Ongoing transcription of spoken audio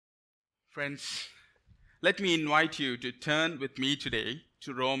Friends, let me invite you to turn with me today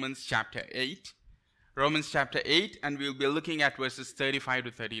to Romans chapter 8. Romans chapter 8, and we'll be looking at verses 35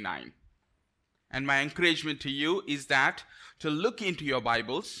 to 39. And my encouragement to you is that to look into your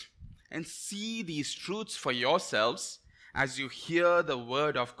Bibles and see these truths for yourselves as you hear the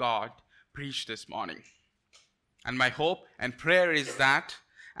word of God preached this morning. And my hope and prayer is that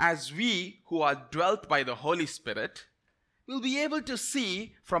as we who are dwelt by the Holy Spirit will be able to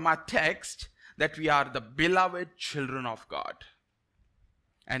see from our text that we are the beloved children of God.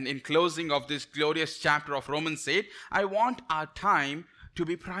 And in closing of this glorious chapter of Romans 8, I want our time to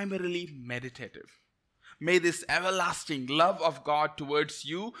be primarily meditative. May this everlasting love of God towards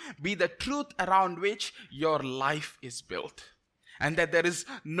you be the truth around which your life is built, and that there is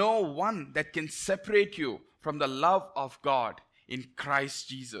no one that can separate you from the love of God in Christ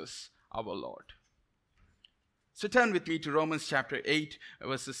Jesus our Lord. So turn with me to Romans chapter 8,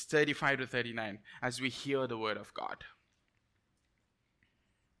 verses 35 to 39, as we hear the word of God.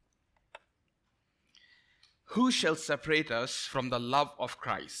 Who shall separate us from the love of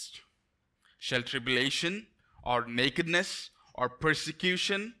Christ? Shall tribulation, or nakedness, or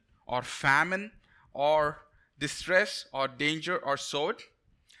persecution, or famine, or distress, or danger, or sword?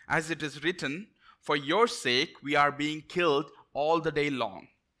 As it is written, for your sake we are being killed all the day long.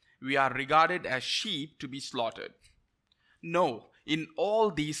 We are regarded as sheep to be slaughtered. No, in all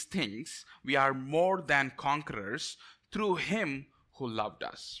these things we are more than conquerors through him who loved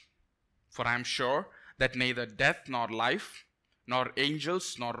us. For I am sure that neither death nor life, nor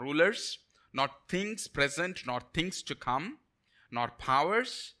angels nor rulers, nor things present nor things to come, nor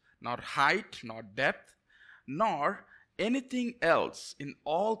powers, nor height nor depth, nor anything else in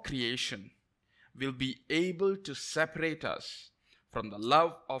all creation will be able to separate us from the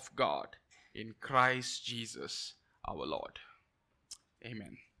love of God in Christ Jesus our Lord.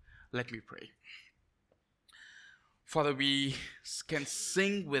 Amen. Let me pray. Father, we can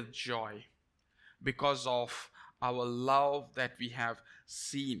sing with joy because of our love that we have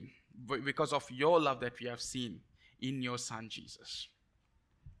seen, because of your love that we have seen in your Son Jesus.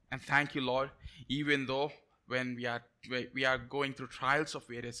 And thank you, Lord, even though when we are going through trials of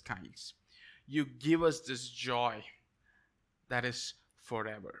various kinds, you give us this joy that is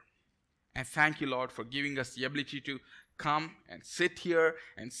forever. And thank you, Lord, for giving us the ability to come and sit here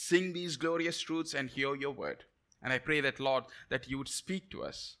and sing these glorious truths and hear your word. And I pray that, Lord, that you would speak to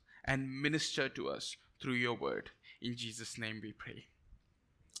us and minister to us through your word. In Jesus' name we pray.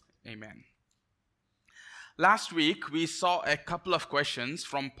 Amen. Last week, we saw a couple of questions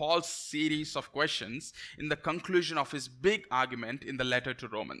from Paul's series of questions in the conclusion of his big argument in the letter to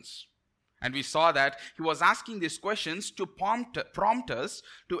Romans. And we saw that he was asking these questions to prompt us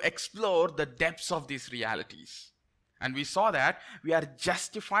to explore the depths of these realities. And we saw that we are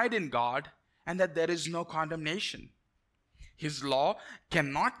justified in God and that there is no condemnation. His law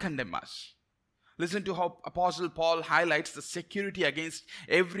cannot condemn us. Listen to how Apostle Paul highlights the security against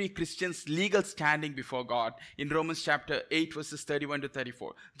every Christian's legal standing before God in Romans chapter 8, verses 31 to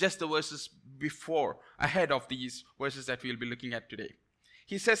 34. Just the verses ahead of these verses that we'll be looking at today.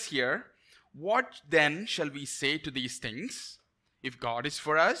 He says here, what then shall we say to these things? If God is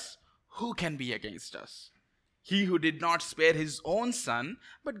for us, who can be against us? He who did not spare his own son,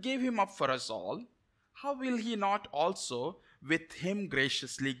 but gave him up for us all, how will he not also with him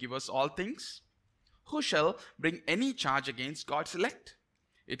graciously give us all things? Who shall bring any charge against God's elect?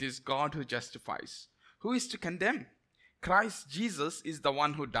 It is God who justifies. Who is to condemn? Christ Jesus is the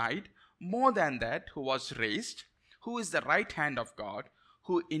one who died, more than that, who was raised, who is the right hand of God,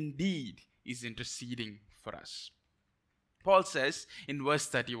 who indeed is interceding for us. Paul says in verse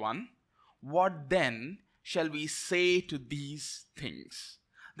 31, what then shall we say to these things?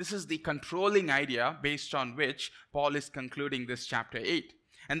 This is the controlling idea based on which Paul is concluding this chapter 8.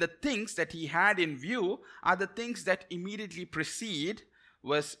 And the things that he had in view are the things that immediately precede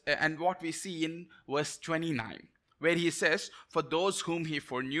and what we see in verse 29, where he says, for those whom he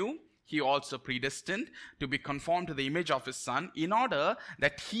foreknew, he also predestined to be conformed to the image of his Son, in order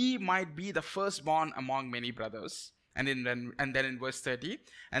that he might be the firstborn among many brothers. And then in verse 30,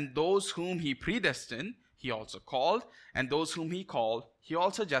 and those whom he predestined, he also called, and those whom he called, he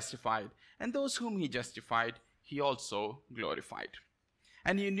also justified, and those whom he justified, he also glorified.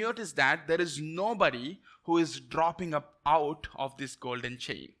 And you notice that there is nobody who is dropping out of this golden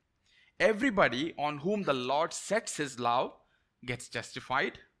chain. Everybody on whom the Lord sets his love gets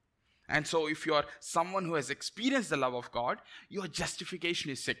justified. And so if you are someone who has experienced the love of God, your justification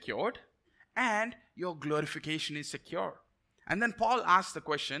is secured and your glorification is secure. And then Paul asks the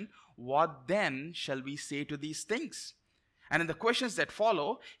question, what then shall we say to these things? And in the questions that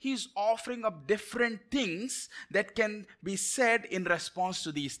follow, he's offering up different things that can be said in response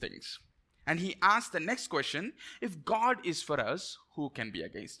to these things. And he asks the next question, if God is for us, who can be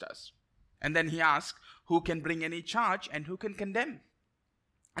against us? And then he asks, who can bring any charge and who can condemn?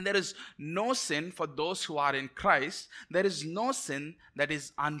 And there is no sin for those who are in Christ. There is no sin that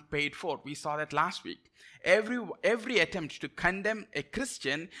is unpaid for. We saw that last week. Every attempt to condemn a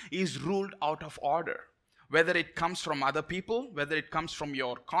Christian is ruled out of order. Whether it comes from other people, whether it comes from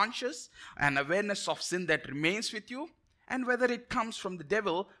your conscience and awareness of sin that remains with you, and whether it comes from the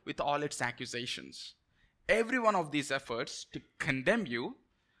devil with all its accusations. Every one of these efforts to condemn you,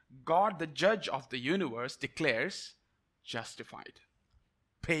 God, the judge of the universe, declares justified,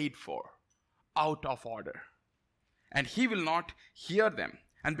 paid for, out of order. And he will not hear them.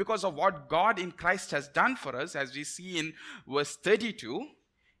 And because of what God in Christ has done for us, as we see in verse 32,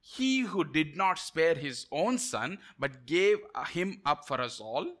 he who did not spare his own son, but gave him up for us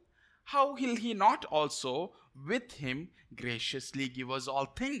all, how will he not also with him graciously give us all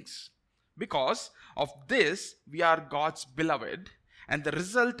things? Because of this, we are God's beloved, and the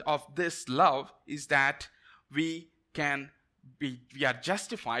result of this love is that we are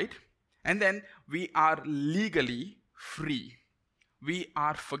justified, and then we are legally free. We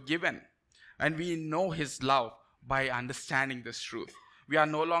are forgiven, and we know his love by understanding this truth. We are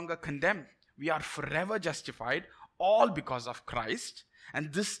no longer condemned. We are forever justified, all because of Christ.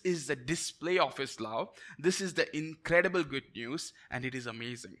 And this is the display of his love. This is the incredible good news, and it is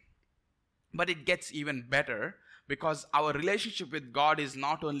amazing. But it gets even better because our relationship with God is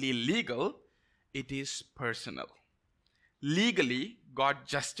not only legal, it is personal. Legally, God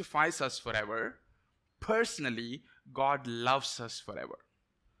justifies us forever. Personally, God loves us forever.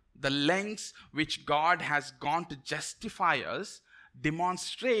 The lengths which God has gone to justify us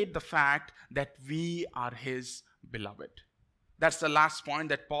demonstrate the fact that we are his beloved. That's the last point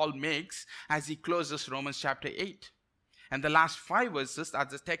that Paul makes as he closes Romans chapter 8. And the last 5 verses are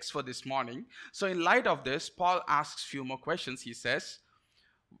the text for this morning. So in light of this, Paul asks a few more questions. He says,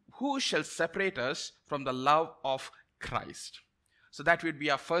 who shall separate us from the love of Christ? So that would be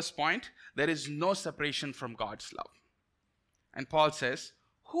our first point. There is no separation from God's love. And Paul says,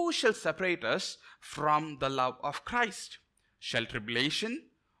 who shall separate us from the love of Christ? Shall tribulation,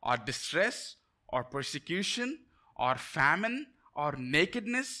 or distress, or persecution, or famine, or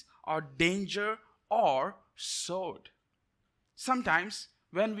nakedness, or danger, or sword? Sometimes,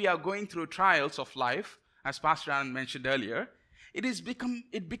 when we are going through trials of life, as Pastor Anand mentioned earlier,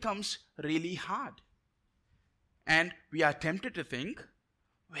 it becomes really hard. And we are tempted to think,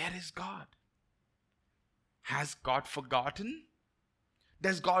 where is God? Has God forgotten?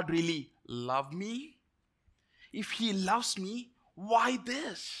 Does God really love me? If he loves me, why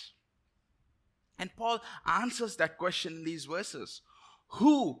this? And Paul answers that question in these verses.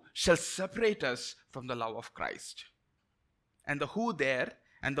 Who shall separate us from the love of Christ? And the who there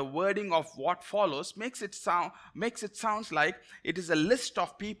and the wording of what follows makes it sound like it is a list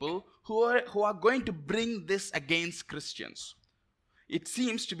of people who are going to bring this against Christians. It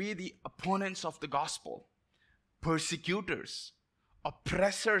seems to be the opponents of the gospel, persecutors,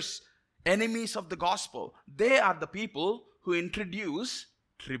 oppressors, enemies of the gospel. They are the people who introduce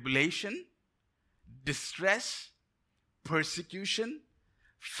tribulation, distress, persecution,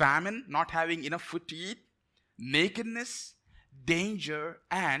 famine, not having enough food to eat, nakedness, danger,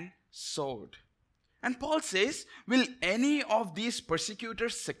 and sword. And Paul says, will any of these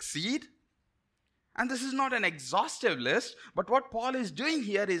persecutors succeed? And this is not an exhaustive list, but what Paul is doing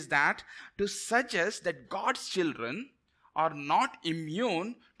here is that to suggest that God's children are not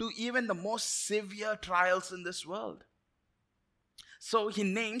immune to even the most severe trials in this world. So he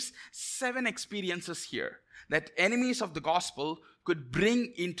names 7 experiences here that enemies of the gospel could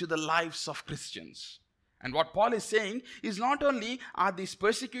bring into the lives of Christians. And what Paul is saying is not only are these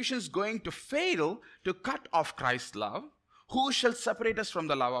persecutions going to fail to cut off Christ's love, who shall separate us from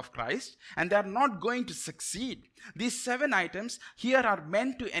the love of Christ? And they are not going to succeed. These 7 items here are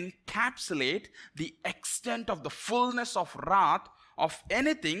meant to encapsulate the extent of the fullness of wrath of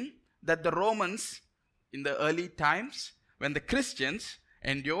anything that the Romans in the early times, when the Christians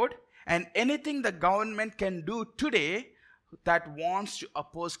endured, and anything the government can do today that wants to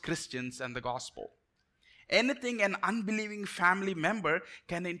oppose Christians and the gospel. Anything an unbelieving family member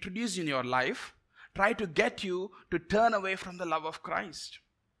can introduce in your life, try to get you to turn away from the love of Christ.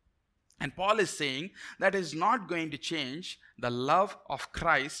 And Paul is saying that is not going to change the love of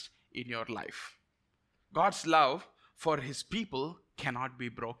Christ in your life. God's love for his people cannot be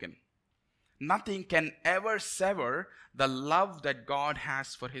broken. Nothing can ever sever the love that God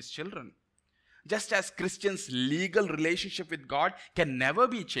has for his children. Just as Christians' legal relationship with God can never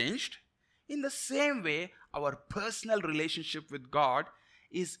be changed, in the same way, our personal relationship with God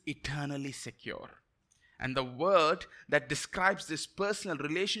is eternally secure. And the word that describes this personal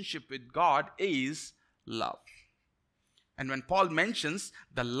relationship with God is love. And when Paul mentions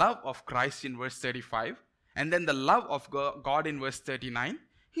the love of Christ in verse 35, and then the love of God in verse 39,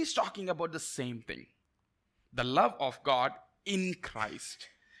 he's talking about the same thing. The love of God in Christ.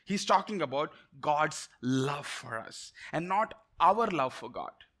 He's talking about God's love for us and not our love for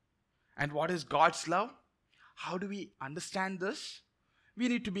God. And what is God's love? How do we understand this? We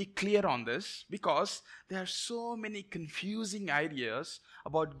need to be clear on this because there are so many confusing ideas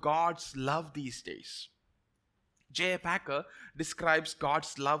about God's love these days. J.I. Packer describes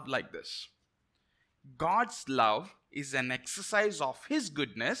God's love like this. God's love is an exercise of His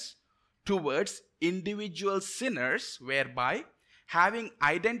goodness towards individual sinners, whereby, having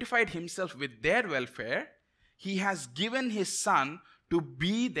identified Himself with their welfare, He has given His Son to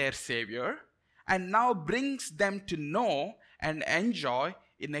be their Savior and now brings them to know and enjoy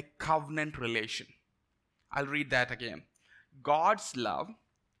in a covenant relation. I'll read that again. God's love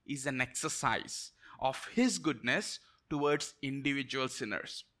is an exercise of His goodness towards individual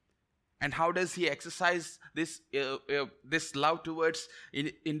sinners. And how does He exercise this love towards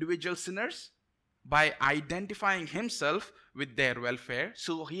individual sinners? By identifying Himself with their welfare.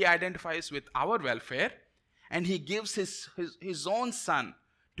 So He identifies with our welfare, and He gives His own Son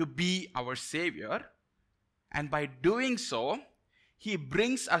to be our Savior. And by doing so, He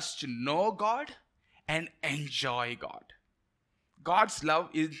brings us to know God and enjoy God. God's love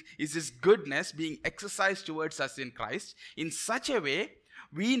is His goodness being exercised towards us in Christ in such a way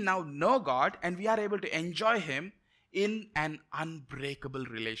we now know God and we are able to enjoy Him in an unbreakable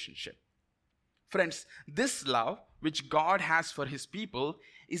relationship. Friends, this love which God has for His people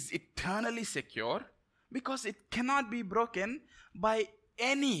is eternally secure because it cannot be broken by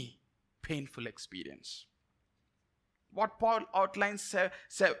any painful experience. What Paul outlines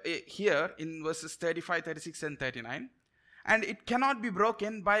here in verses 35, 36, and 39, and it cannot be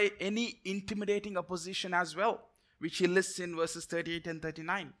broken by any intimidating opposition as well, which he lists in verses 38 and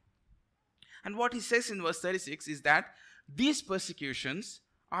 39. And what he says in verse 36 is that these persecutions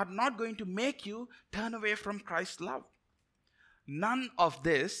are not going to make you turn away from Christ's love. None of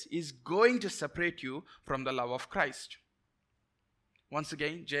this is going to separate you from the love of Christ. Once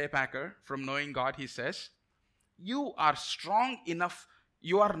again, J.I. Packer, from Knowing God, he says, you are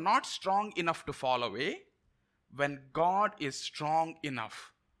not strong enough to fall away when God is strong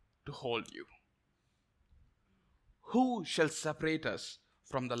enough to hold you. Who shall separate us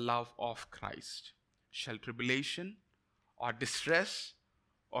from the love of Christ? Shall tribulation, or distress,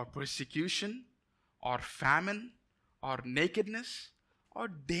 or persecution, or famine, or nakedness, or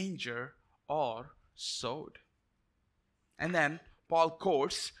danger, or sword? And then Paul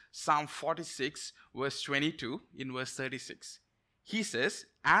quotes Psalm 46, verse 22 in verse 36. He says,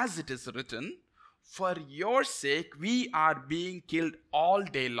 as it is written, for your sake we are being killed all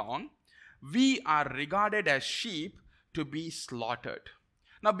day long. We are regarded as sheep to be slaughtered.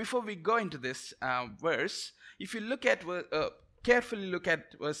 Now, before we go into this verse, if you carefully look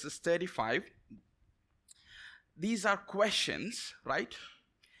at verses 35, these are questions, right?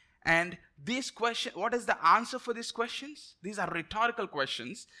 And these questions, what is the answer for these questions? These are rhetorical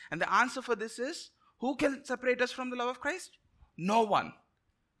questions. And the answer for this is, who can separate us from the love of Christ? No one.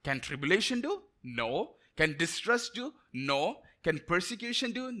 Can tribulation do? No. Can distress do? No. Can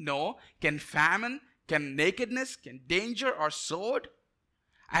persecution do? No. Can famine? Can nakedness? Can danger or sword?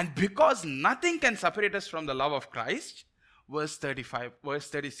 And because nothing can separate us from the love of Christ, verse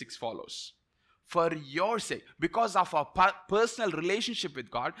 36 follows. For your sake, because of our personal relationship with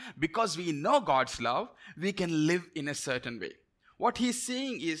God, because we know God's love, we can live in a certain way. What he's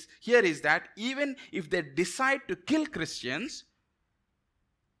saying here is that even if they decide to kill Christians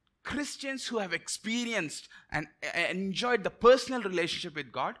who have experienced and enjoyed the personal relationship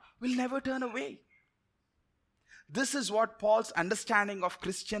with God will never turn away. This is what Paul's understanding of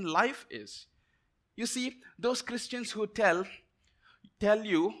Christian life is. You see, those Christians who tell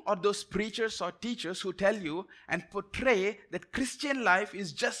you, or those preachers or teachers who tell you and portray that Christian life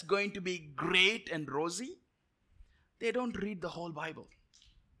is just going to be great and rosy, they don't read the whole Bible.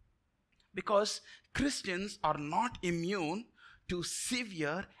 Because Christians are not immune to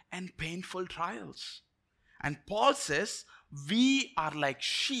severe and painful trials. And Paul says, we are like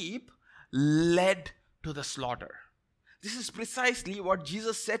sheep led to the slaughter. This is precisely what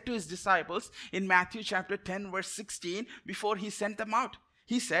Jesus said to his disciples in Matthew chapter 10 verse 16 before he sent them out.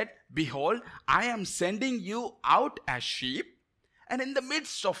 He said, behold, I am sending you out as sheep and in the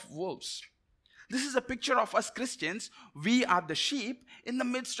midst of wolves. This is a picture of us Christians. We are the sheep in the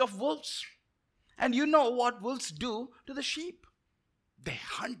midst of wolves. And you know what wolves do to the sheep? They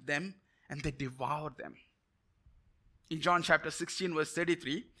hunt them and they devour them. In John chapter 16 verse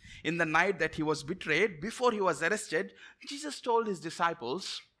 33, in the night that he was betrayed, before he was arrested, Jesus told his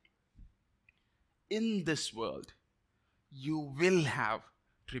disciples, in this world you will have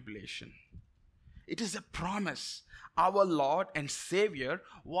tribulation. It is a promise. Our Lord and Savior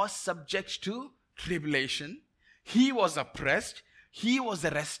was subject to tribulation. He was oppressed. He was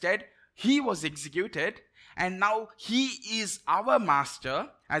arrested. He was executed. And now he is our master.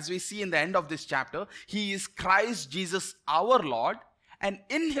 As we see in the end of this chapter, he is Christ Jesus our Lord. And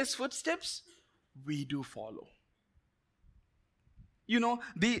in his footsteps, we do follow.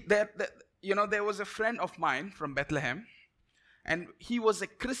 There was a friend of mine from Bethlehem. And he was a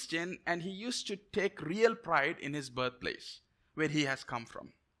Christian, and he used to take real pride in his birthplace, where he has come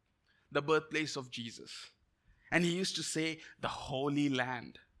from, the birthplace of Jesus. And he used to say, the Holy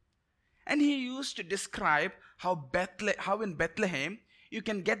Land. And he used to describe how in Bethlehem, you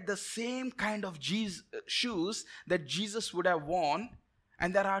can get the same kind of shoes that Jesus would have worn,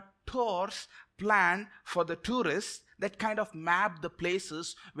 and there are tours planned for the tourists that kind of map the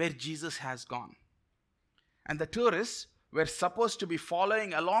places where Jesus has gone. And the tourists were supposed to be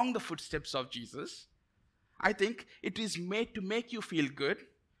following along the footsteps of Jesus. I think it is made to make you feel good,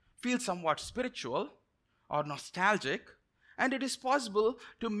 feel somewhat spiritual or nostalgic, and it is possible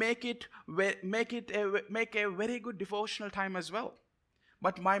to make a very good devotional time as well.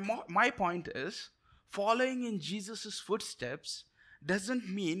 But my point is, following in Jesus' footsteps doesn't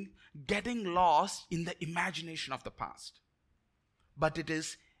mean getting lost in the imagination of the past, but it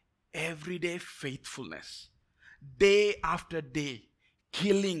is everyday faithfulness. Day after day,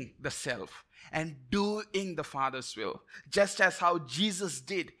 killing the self and doing the Father's will, just as how Jesus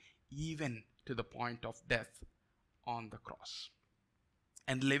did, even to the point of death on the cross.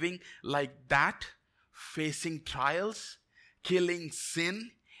 And living like that, facing trials, killing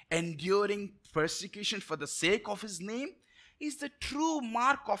sin, enduring persecution for the sake of his name, is the true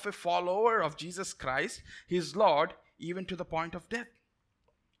mark of a follower of Jesus Christ, his Lord, even to the point of death.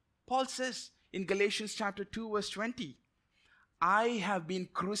 Paul says, in Galatians chapter 2 verse 20, I have been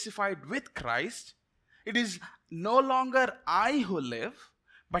crucified with Christ. It is no longer I who live,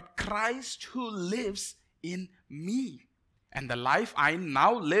 but Christ who lives in me. And the life I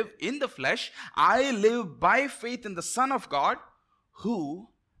now live in the flesh, I live by faith in the Son of God, who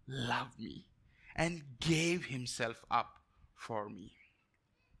loved me and gave himself up for me.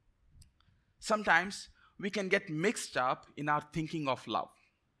 Sometimes we can get mixed up in our thinking of love.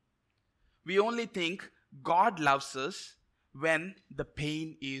 We only think God loves us when the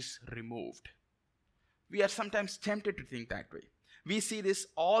pain is removed. We are sometimes tempted to think that way. We see this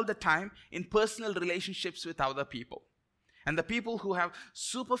all the time in personal relationships with other people. And the people who have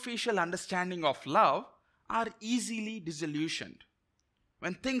superficial understanding of love are easily disillusioned.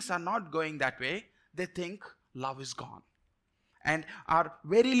 When things are not going that way, they think love is gone, and are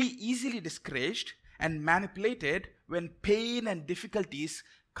very easily discouraged and manipulated when pain and difficulties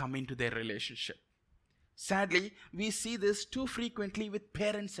come into their relationship. Sadly, we see this too frequently with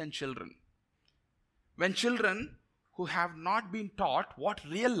parents and children. When children who have not been taught what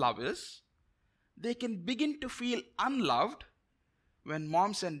real love is, they can begin to feel unloved when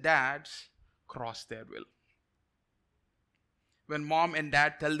moms and dads cross their will. When mom and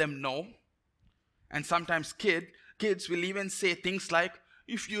dad tell them no, and sometimes kids will even say things like,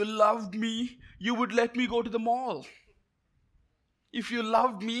 if you loved me, you would let me go to the mall. If you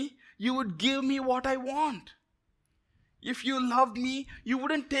loved me, you would give me what I want. If you loved me, you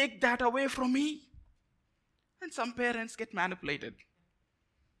wouldn't take that away from me. And some parents get manipulated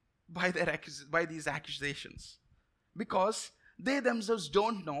by these accusations because they themselves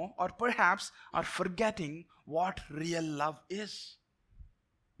don't know, or perhaps are forgetting what real love is.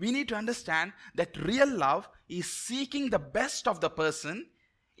 We need to understand that real love is seeking the best of the person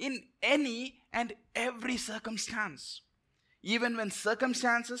in any and every circumstance, even when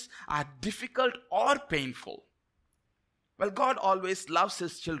circumstances are difficult or painful. Well, God always loves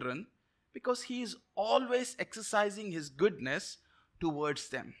his children because he is always exercising his goodness towards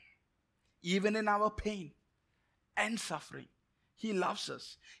them. Even in our pain and suffering, he loves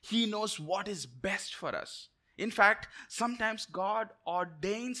us. He knows what is best for us. In fact, sometimes God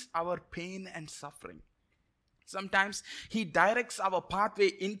ordains our pain and suffering. Sometimes he directs our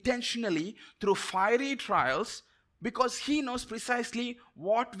pathway intentionally through fiery trials because he knows precisely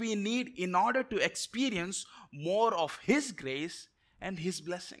what we need in order to experience more of his grace and his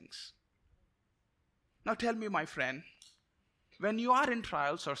blessings. Now tell me, my friend, when you are in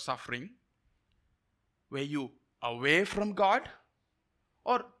trials or suffering, Were you away from God?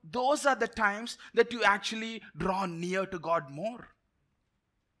 Or those are the times that you actually draw near to God more?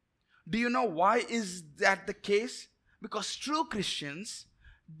 Do you know why is that the case? Because true Christians,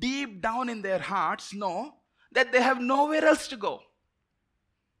 deep down in their hearts, know that they have nowhere else to go.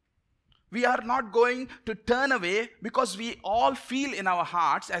 We are not going to turn away because we all feel in our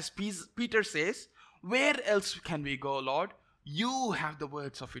hearts, as Peter says, where else can we go, Lord? You have the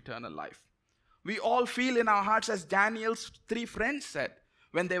words of eternal life. We all feel in our hearts, as Daniel's 3 friends said,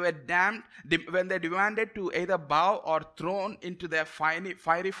 when they were when they demanded to either bow or thrown into their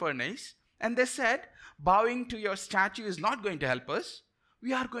fiery furnace, and they said, bowing to your statue is not going to help us.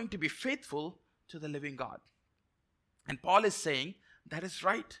 We are going to be faithful to the living God. And Paul is saying, that is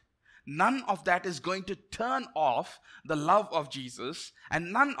right. None of that is going to turn off the love of Jesus,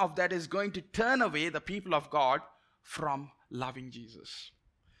 and none of that is going to turn away the people of God from loving Jesus.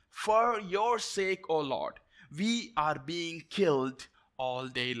 For your sake, O Lord, we are being killed all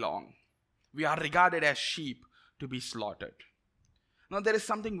day long. We are regarded as sheep to be slaughtered. Now, there is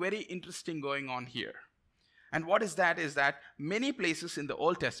something very interesting going on here. And what is that? Is that many places in the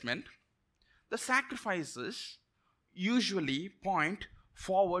Old Testament, the sacrifices usually point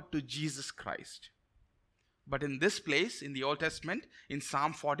forward to Jesus Christ. But in this place, in the Old Testament, in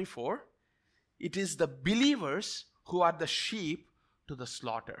Psalm 44, it is the believers who are the sheep to the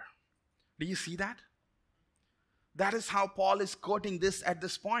slaughter. Do you see that? That is how Paul is quoting this at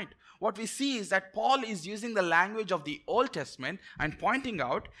this point. What we see is that Paul is using the language of the Old Testament and pointing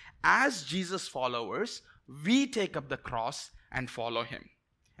out, as Jesus followers, we take up the cross and follow him.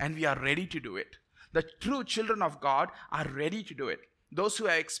 And we are ready to do it. The true children of God are ready to do it. Those who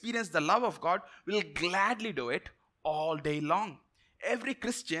have experienced the love of God will gladly do it all day long. Every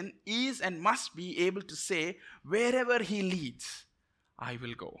Christian is and must be able to say, wherever he leads, I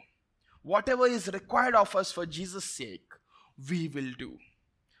will go. Whatever is required of us for Jesus' sake, we will do.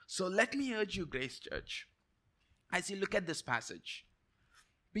 So let me urge you, Grace Church, as you look at this passage,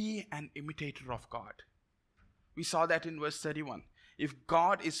 be an imitator of God. We saw that in verse 31. If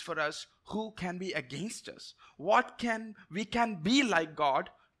God is for us, who can be against us? We can be like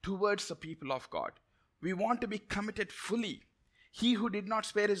God towards the people of God. We want to be committed fully. He who did not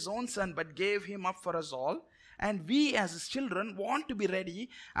spare his own son but gave him up for us all, and we as his children want to be ready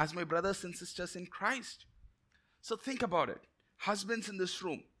as my brothers and sisters in Christ. So think about it. Husbands in this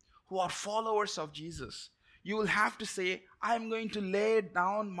room who are followers of Jesus, you will have to say, I'm going to lay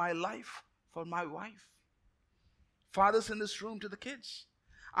down my life for my wife. Fathers in this room, to the kids,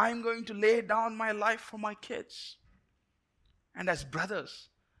 I'm going to lay down my life for my kids. And as brothers,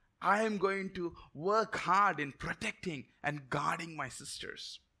 I am going to work hard in protecting and guarding my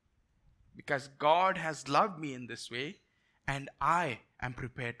sisters. Because God has loved me in this way, and I am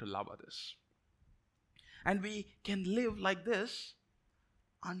prepared to love others. And we can live like this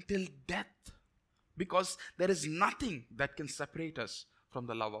until death, because there is nothing that can separate us from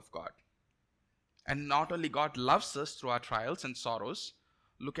the love of God. And not only God loves us through our trials and sorrows,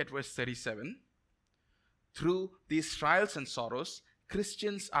 look at verse 37. Through these trials and sorrows,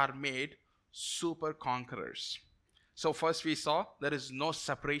 Christians are made super conquerors. So first we saw there is no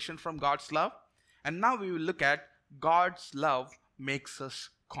separation from God's love. And now we will look at God's love makes us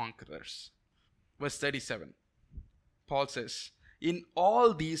conquerors. Verse 37. Paul says, in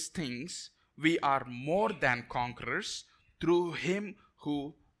all these things we are more than conquerors through him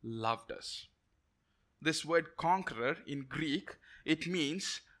who loved us. This word conqueror in Greek, it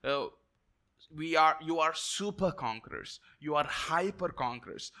means you are super conquerors. You are hyper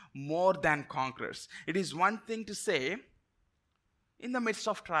conquerors, more than conquerors. It is one thing to say, in the midst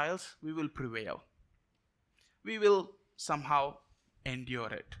of trials, we will prevail. We will somehow endure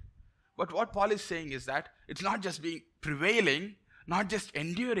it. But what Paul is saying is that it's not just being prevailing, not just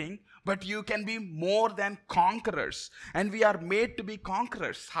enduring, but you can be more than conquerors. And we are made to be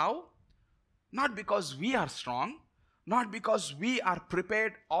conquerors. How? Not because we are strong, not because we are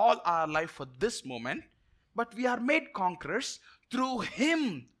prepared all our life for this moment, but we are made conquerors through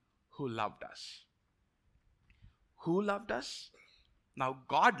him who loved us. Who loved us? Now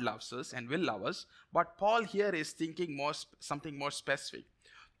God loves us and will love us, but Paul here is thinking something more specific.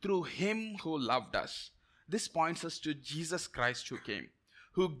 Through him who loved us. This points us to Jesus Christ who came,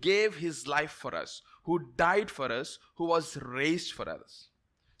 who gave his life for us, who died for us, who was raised for us.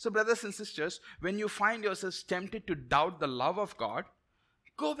 So brothers and sisters, when you find yourselves tempted to doubt the love of God,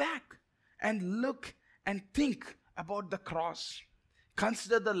 go back and look and think about the cross.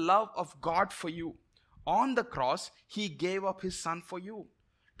 Consider the love of God for you. On the cross, he gave up his son for you.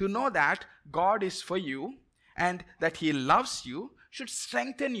 To know that God is for you and that he loves you should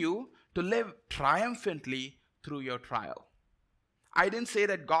strengthen you to live triumphantly through your trial. I didn't say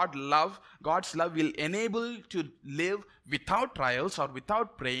that God's love will enable to live without trials or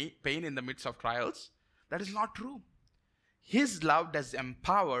without pain in the midst of trials. That is not true. His love does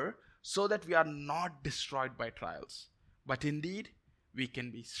empower so that we are not destroyed by trials. But indeed, we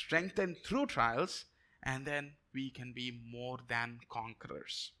can be strengthened through trials, and then we can be more than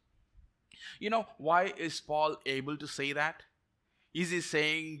conquerors. Why is Paul able to say that? Is he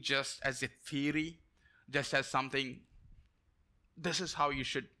saying just as a theory, just as something, this is how you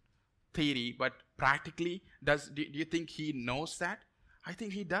should theory, but practically, do you think he knows that? I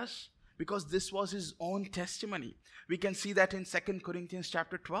think he does, because this was his own testimony. We can see that in 2 Corinthians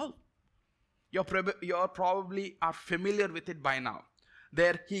chapter 12. You're probably are familiar with it by now.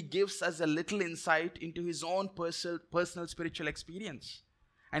 There he gives us a little insight into his own personal spiritual experience.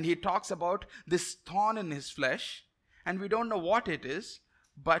 And he talks about this thorn in his flesh, and we don't know what it is,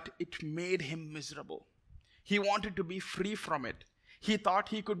 but it made him miserable. He wanted to be free from it. He thought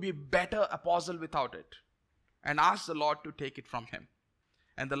he could be better apostle without it, and asked the Lord to take it from him.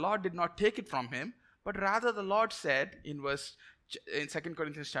 And the Lord did not take it from him, but rather the Lord said in 2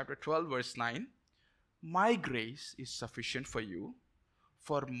 Corinthians chapter 12 verse 9, "My grace is sufficient for you,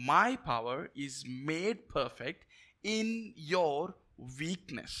 for my power is made perfect in your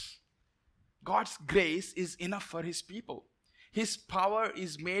weakness." God's grace is enough for his people. His power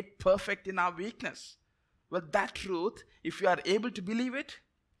is made perfect in our weakness. Well, that truth, if you are able to believe it,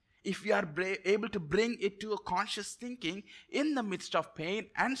 if we are able to bring it to a conscious thinking in the midst of pain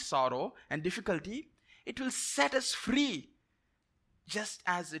and sorrow and difficulty, it will set us free, just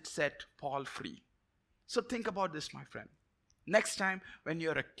as it set Paul free. So think about this, my friend. Next time when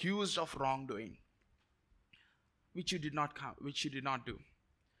you're accused of wrongdoing, which you did not do,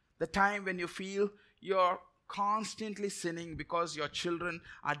 the time when you feel you're constantly sinning because your children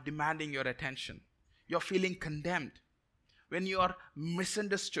are demanding your attention, you're feeling condemned, when you are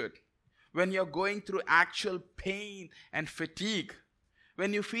misunderstood, when you're going through actual pain and fatigue,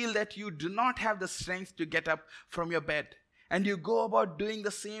 when you feel that you do not have the strength to get up from your bed, and you go about doing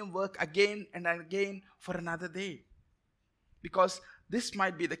the same work again and again for another day. Because this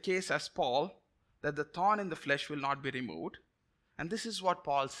might be the case as Paul, that the thorn in the flesh will not be removed. And this is what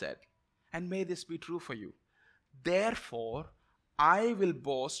Paul said, and may this be true for you. "Therefore, I will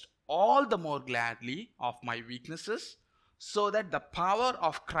boast all the more gladly of my weaknesses, so that the power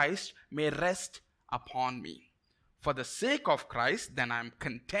of Christ may rest upon me. For the sake of Christ, then I am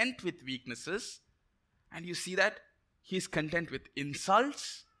content with weaknesses." And you see that he's content with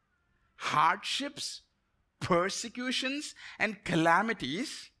insults, hardships, persecutions, and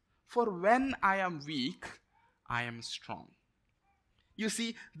calamities. "For when I am weak, I am strong." You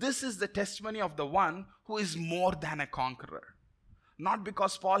see, this is the testimony of the one who is more than a conqueror. Not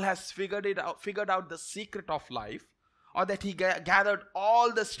because Paul has figured out the secret of life, or that he gathered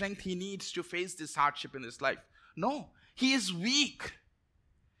all the strength he needs to face this hardship in his life. No, he is weak.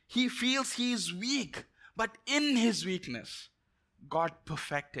 He feels he is weak, but in his weakness, God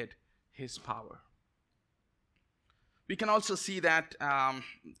perfected his power. We can also see that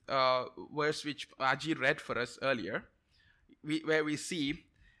verse which Ajit read for us earlier, where we see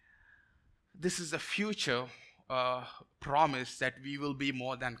this is a future promise that we will be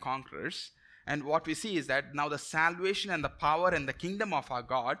more than conquerors. And what we see is that now the salvation and the power and the kingdom of our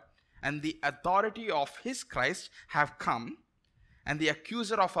God and the authority of his Christ have come, and the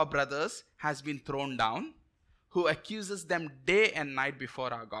accuser of our brothers has been thrown down, who accuses them day and night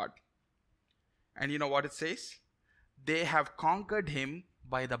before our God. And you know what it says? "They have conquered him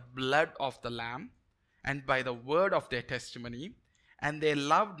by the blood of the Lamb and by the word of their testimony, and they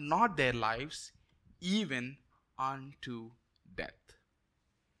loved not their lives even unto death."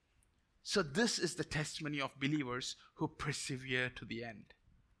 So this is the testimony of believers who persevere to the end.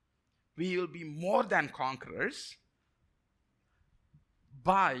 We will be more than conquerors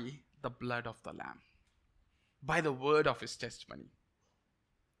by the blood of the Lamb, by the word of his testimony.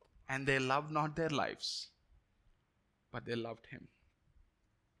 And they loved not their lives, but they loved him.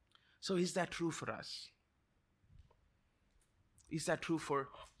 So is that true for us? Is that true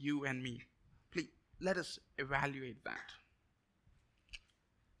for you and me? Please, let us evaluate that.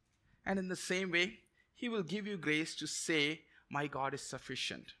 And in the same way, he will give you grace to say, "My God is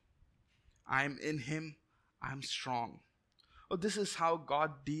sufficient. I am in him. I am strong." Oh, this is how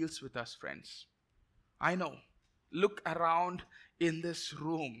God deals with us, friends. I know. Look around in this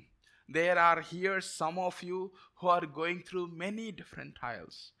room. There are here some of you who are going through many different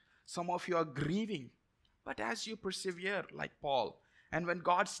trials. Some of you are grieving. But as you persevere, like Paul, And when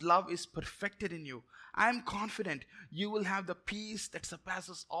God's love is perfected in you, I am confident you will have the peace that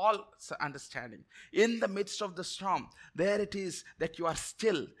surpasses all understanding. In the midst of the storm, there it is that you are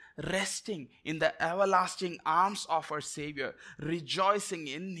still resting in the everlasting arms of our Savior, rejoicing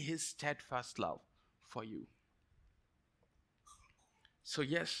in His steadfast love for you. So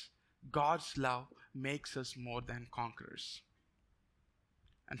yes, God's love makes us more than conquerors.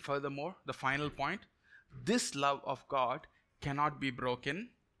 And furthermore, the final point, this love of God cannot be broken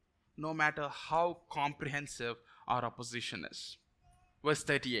no matter how comprehensive our opposition is. Verse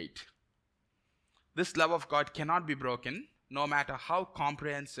 38. This love of God cannot be broken no matter how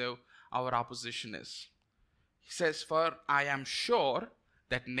comprehensive our opposition is. He says, for I am sure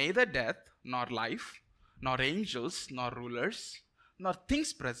that neither death nor life, nor angels nor rulers, nor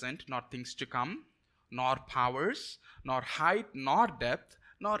things present nor things to come, nor powers, nor height nor depth,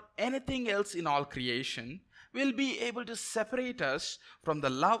 nor anything else in all creation will be able to separate us from the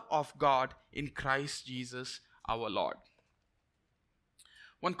love of God in Christ Jesus our Lord.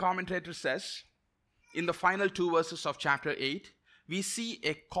 One commentator says, in the final 2 verses of chapter 8, we see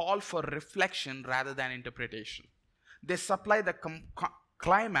a call for reflection rather than interpretation. They supply the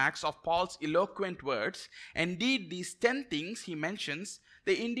climax of Paul's eloquent words. Indeed, these 10 things he mentions,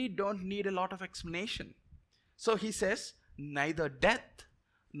 they indeed don't need a lot of explanation. So he says, neither death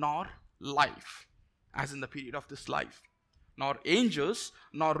nor life, as in the period of this life, nor angels,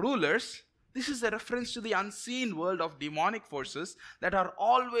 nor rulers. This is a reference to the unseen world of demonic forces that are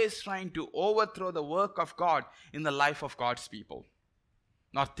always trying to overthrow the work of God in the life of God's people.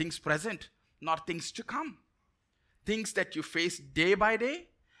 Nor things present, nor things to come. Things that you face day by day,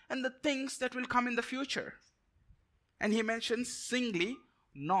 and the things that will come in the future. And he mentions singly,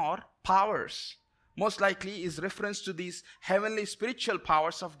 nor powers. Most likely is reference to these heavenly spiritual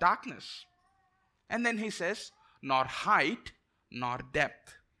powers of darkness. And then he says, nor height, nor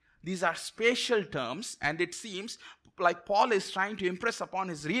depth. These are spatial terms, and it seems like Paul is trying to impress upon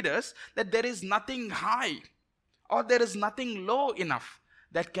his readers that there is nothing high or there is nothing low enough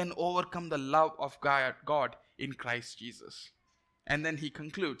that can overcome the love of God in Christ Jesus. And then he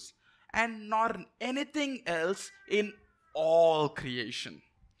concludes, and nor anything else in all creation.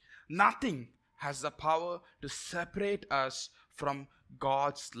 Nothing has the power to separate us from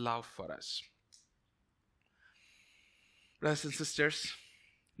God's love for us. Brothers and sisters,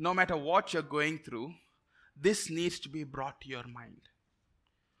 no matter what you're going through, this needs to be brought to your mind.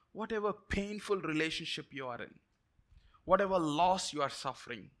 Whatever painful relationship you are in, whatever loss you are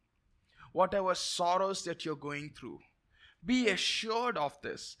suffering, whatever sorrows that you're going through, be assured of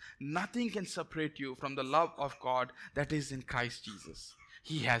this. Nothing can separate you from the love of God that is in Christ Jesus.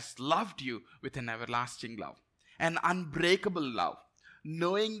 He has loved you with an everlasting love, an unbreakable love.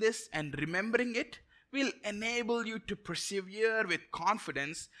 Knowing this and remembering it will enable you to persevere with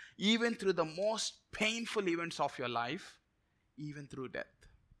confidence even through the most painful events of your life, even through death.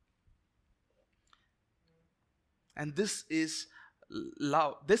 And this is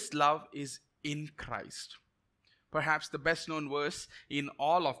love. This love is in Christ. Perhaps the best known verse in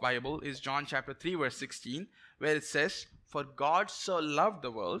all of Bible is John chapter 3 verse 16, where it says, for God so loved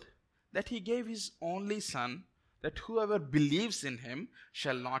the world that he gave his only Son, that whoever believes in him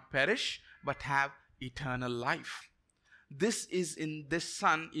shall not perish but have eternal life. This is in this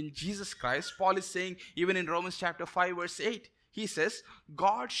Son, in Jesus Christ. Paul is saying even in Romans chapter 5 verse 8, he says,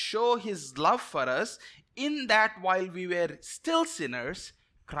 God showed his love for us in that while we were still sinners,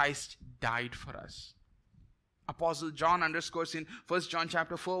 Christ died for us. Apostle John underscores in 1 John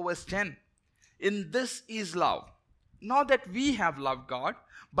chapter 4 verse 10, in this is love, not that we have loved God,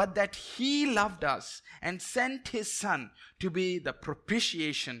 but that he loved us and sent his Son to be the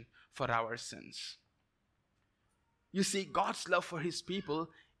propitiation for our sins. You see, God's love for his people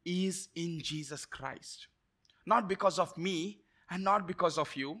is in Jesus Christ. Not because of me and not because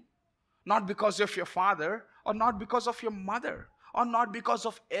of you, not because of your father or not because of your mother or not because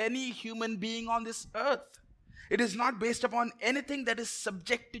of any human being on this earth. It is not based upon anything that is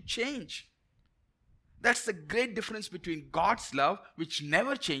subject to change. That's the great difference between God's love, which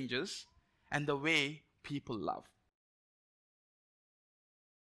never changes, and the way people love.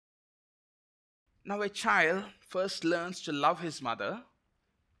 Now, a child first learns to love his mother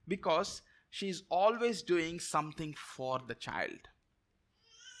because she is always doing something for the child.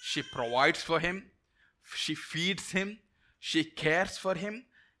 She provides for him, she feeds him, she cares for him,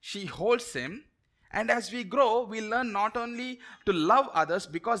 she holds him. And as we grow, we learn not only to love others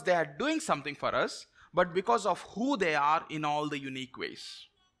because they are doing something for us, but because of who they are in all the unique ways.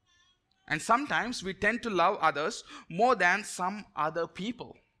 And sometimes we tend to love others more than some other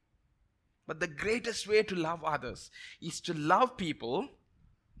people. But the greatest way to love others is to love people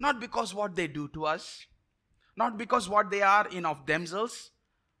not because what they do to us, not because what they are in of themselves,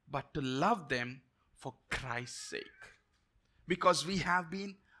 but to love them for Christ's sake. Because we have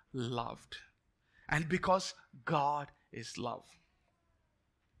been loved. And because God is love.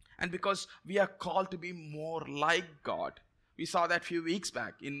 And because we are called to be more like God. We saw that a few weeks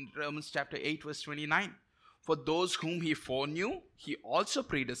back in Romans chapter 8 verse 29. For those whom he foreknew, he also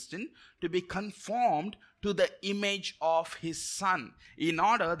predestined to be conformed to the image of his Son, in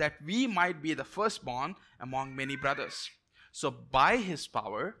order that we might be the firstborn among many brothers. So by his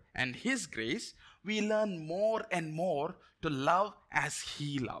power and his grace, we learn more and more to love as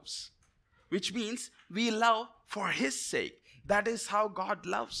he loves. Which means we love for his sake. That is how God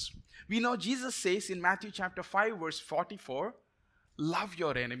loves. We know Jesus says in Matthew chapter 5 verse 44, love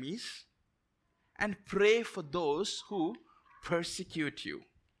your enemies and pray for those who persecute you,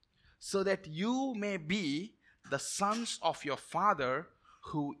 so that you may be the sons of your Father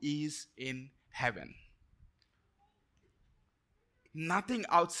who is in heaven. Nothing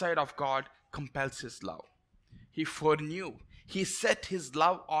outside of God compels his love. He foreknew. He set his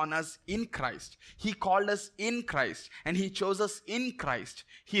love on us in Christ. He called us in Christ, and he chose us in Christ.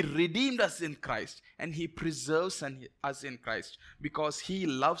 He redeemed us in Christ, and he preserves us in Christ because he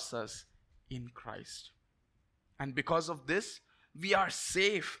loves us in Christ. And because of this, we are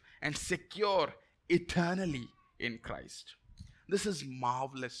safe and secure eternally in Christ. This is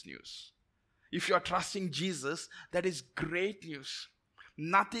marvelous news. If you are trusting Jesus, that is great news.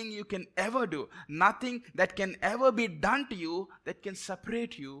 Nothing you can ever do, nothing that can ever be done to you that can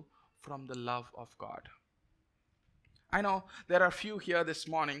separate you from the love of God. I know there are few here this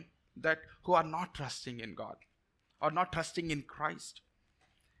morning who are not trusting in God or not trusting in Christ.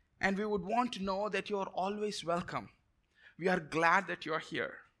 And we would want to know that you are always welcome. We are glad that you are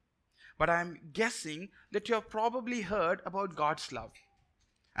here. But I'm guessing that you have probably heard about God's love.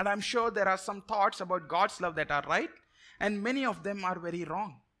 And I'm sure there are some thoughts about God's love that are right, and many of them are very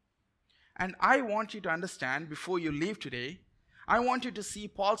wrong. And I want you to understand before you leave today, I want you to see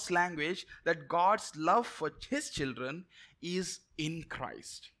Paul's language that God's love for his children is in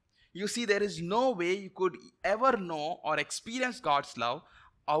Christ. You see, there is no way you could ever know or experience God's love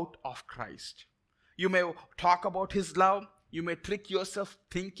out of Christ. You may talk about his love. You may trick yourself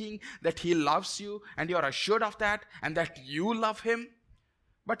thinking that he loves you and you're assured of that and that you love him.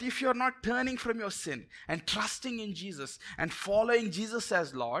 But if you're not turning from your sin and trusting in Jesus and following Jesus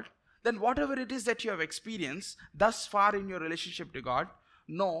as Lord, then whatever it is that you have experienced thus far in your relationship to God,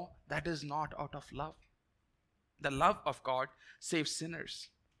 no, that is not out of love. The love of God saves sinners.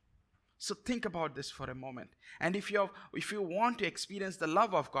 So think about this for a moment. And if you want to experience the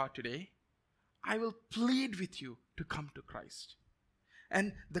love of God today, I will plead with you to come to Christ.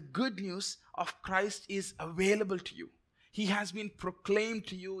 And the good news of Christ is available to you. He has been proclaimed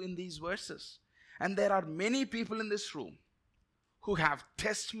to you in these verses. And there are many people in this room who have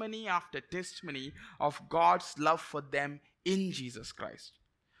testimony after testimony of God's love for them in Jesus Christ.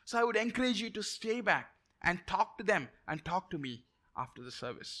 So I would encourage you to stay back and talk to them and talk to me after the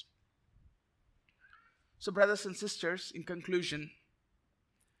service. So brothers and sisters, in conclusion,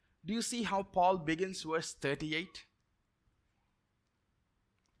 do you see how Paul begins verse 38?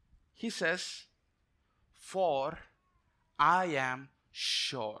 He says, for I am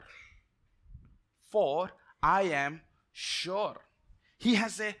sure. For I am sure. He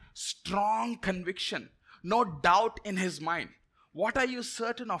has a strong conviction, no doubt in his mind. What are you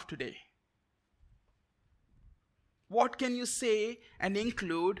certain of today? What can you say and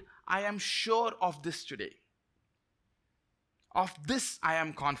include, I am sure of this today? Of this I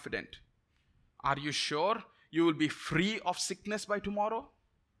am confident. Are you sure you will be free of sickness by tomorrow?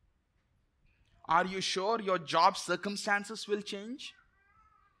 Are you sure your job circumstances will change?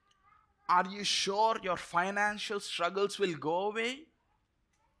 Are you sure your financial struggles will go away?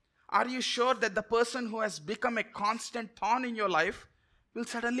 Are you sure that the person who has become a constant thorn in your life will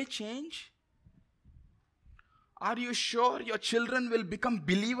suddenly change? Are you sure your children will become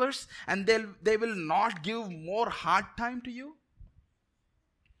believers and they will not give more hard time to you?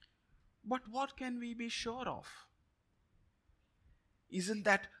 But what can we be sure of? Isn't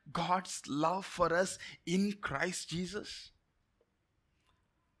that God's love for us in Christ Jesus?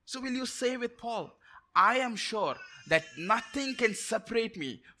 So will you say with Paul, I am sure that nothing can separate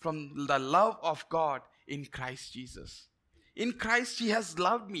me from the love of God in Christ Jesus. In Christ, he has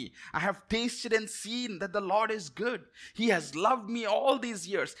loved me. I have tasted and seen that the Lord is good. He has loved me all these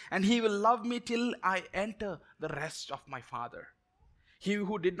years, and he will love me till I enter the rest of my Father. He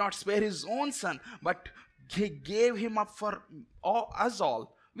who did not spare his own son, but he gave him up for us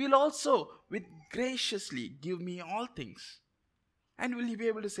all, will also with graciously give me all things. And will he be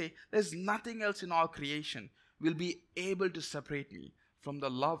able to say, there's nothing else in all creation will be able to separate me from the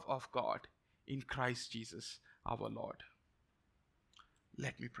love of God in Christ Jesus our Lord.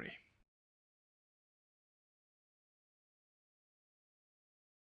 Let me pray.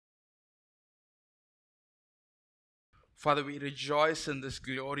 Father, we rejoice in this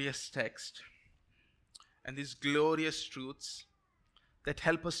glorious text and these glorious truths that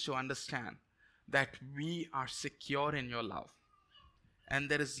help us to understand that we are secure in your love and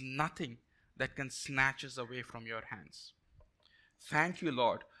there is nothing that can snatch us away from your hands. Thank you,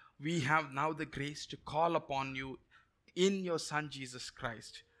 Lord. We have now the grace to call upon you in your Son Jesus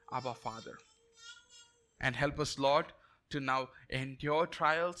Christ, our Father. And help us, Lord, to now endure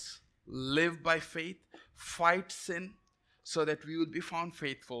trials, live by faith, fight sin, so that we will be found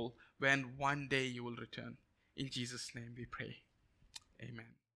faithful when one day you will return. In Jesus' name we pray. Amen.